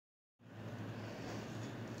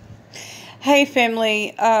Hey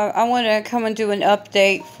family, I want to come and do an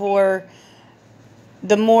update for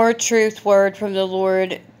the More Truth Word from the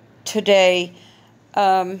Lord today,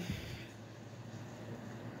 the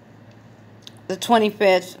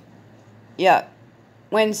 25th,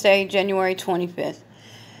 Wednesday, January 25th.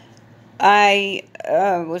 I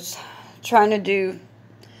was trying to do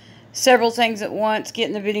several things at once,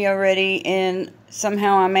 getting the video ready, and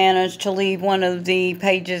somehow I managed to leave one of the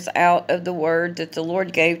pages out of the word that the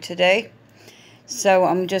Lord gave today. So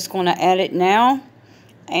I'm just going to add it now,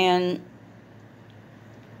 and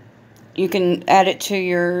you can add it to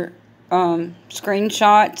your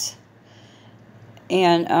screenshots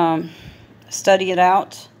and study it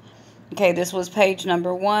out. Okay, this was page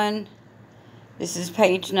number 1. This is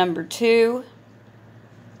page number 2.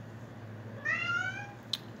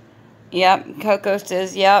 Yep, Coco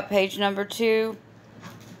says, yep, page number 2.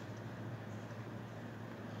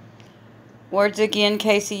 Words again,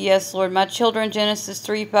 Casey, yes, Lord. My children, Genesis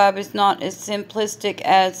 3:5 is not as simplistic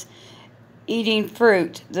as eating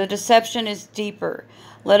fruit. The deception is deeper.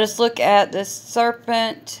 Let us look at the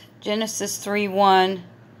serpent, Genesis 3:1.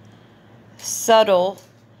 Subtle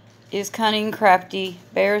is cunning, crafty,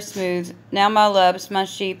 bare, smooth. Now, my loves, my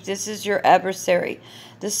sheep, this is your adversary.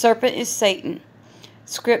 The serpent is Satan.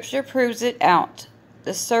 Scripture proves it out.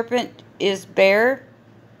 The serpent is bare,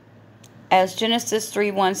 as Genesis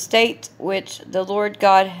 3:1 states, which the Lord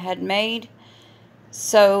God had made.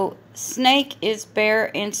 So, snake is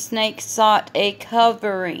bare, and snake sought a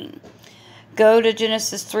covering. Go to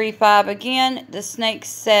Genesis 3:5 again. The snake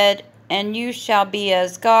said, and you shall be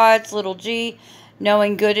as gods, little g,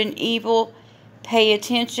 knowing good and evil. Pay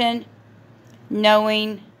attention,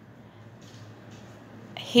 knowing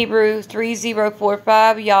Hebrew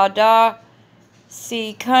 3045, yada,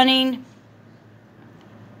 see cunning,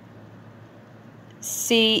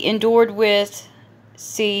 see endured with,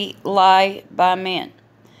 see lie by man.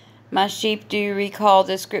 My sheep, do you recall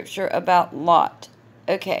the scripture about Lot?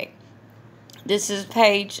 Okay, this is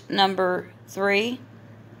page number 3.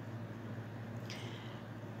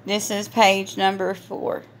 This is page number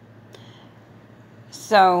 4.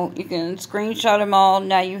 So you can screenshot them all.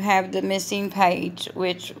 Now you have the missing page,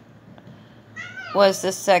 which was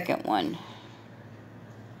the second one,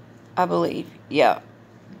 I believe. Yeah.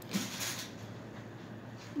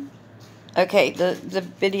 Okay, the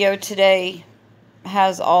video today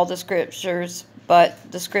has all the scriptures, but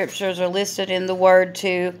the scriptures are listed in the word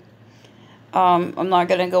too. I'm not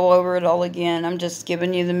going to go over it all again. I'm just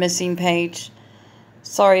giving you the missing page.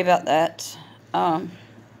 Sorry about that.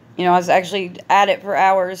 You know, I was actually at it for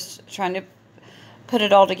hours trying to put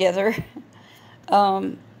it all together.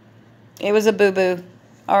 It was a boo-boo.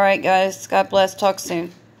 All right, guys. God bless. Talk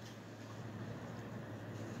soon.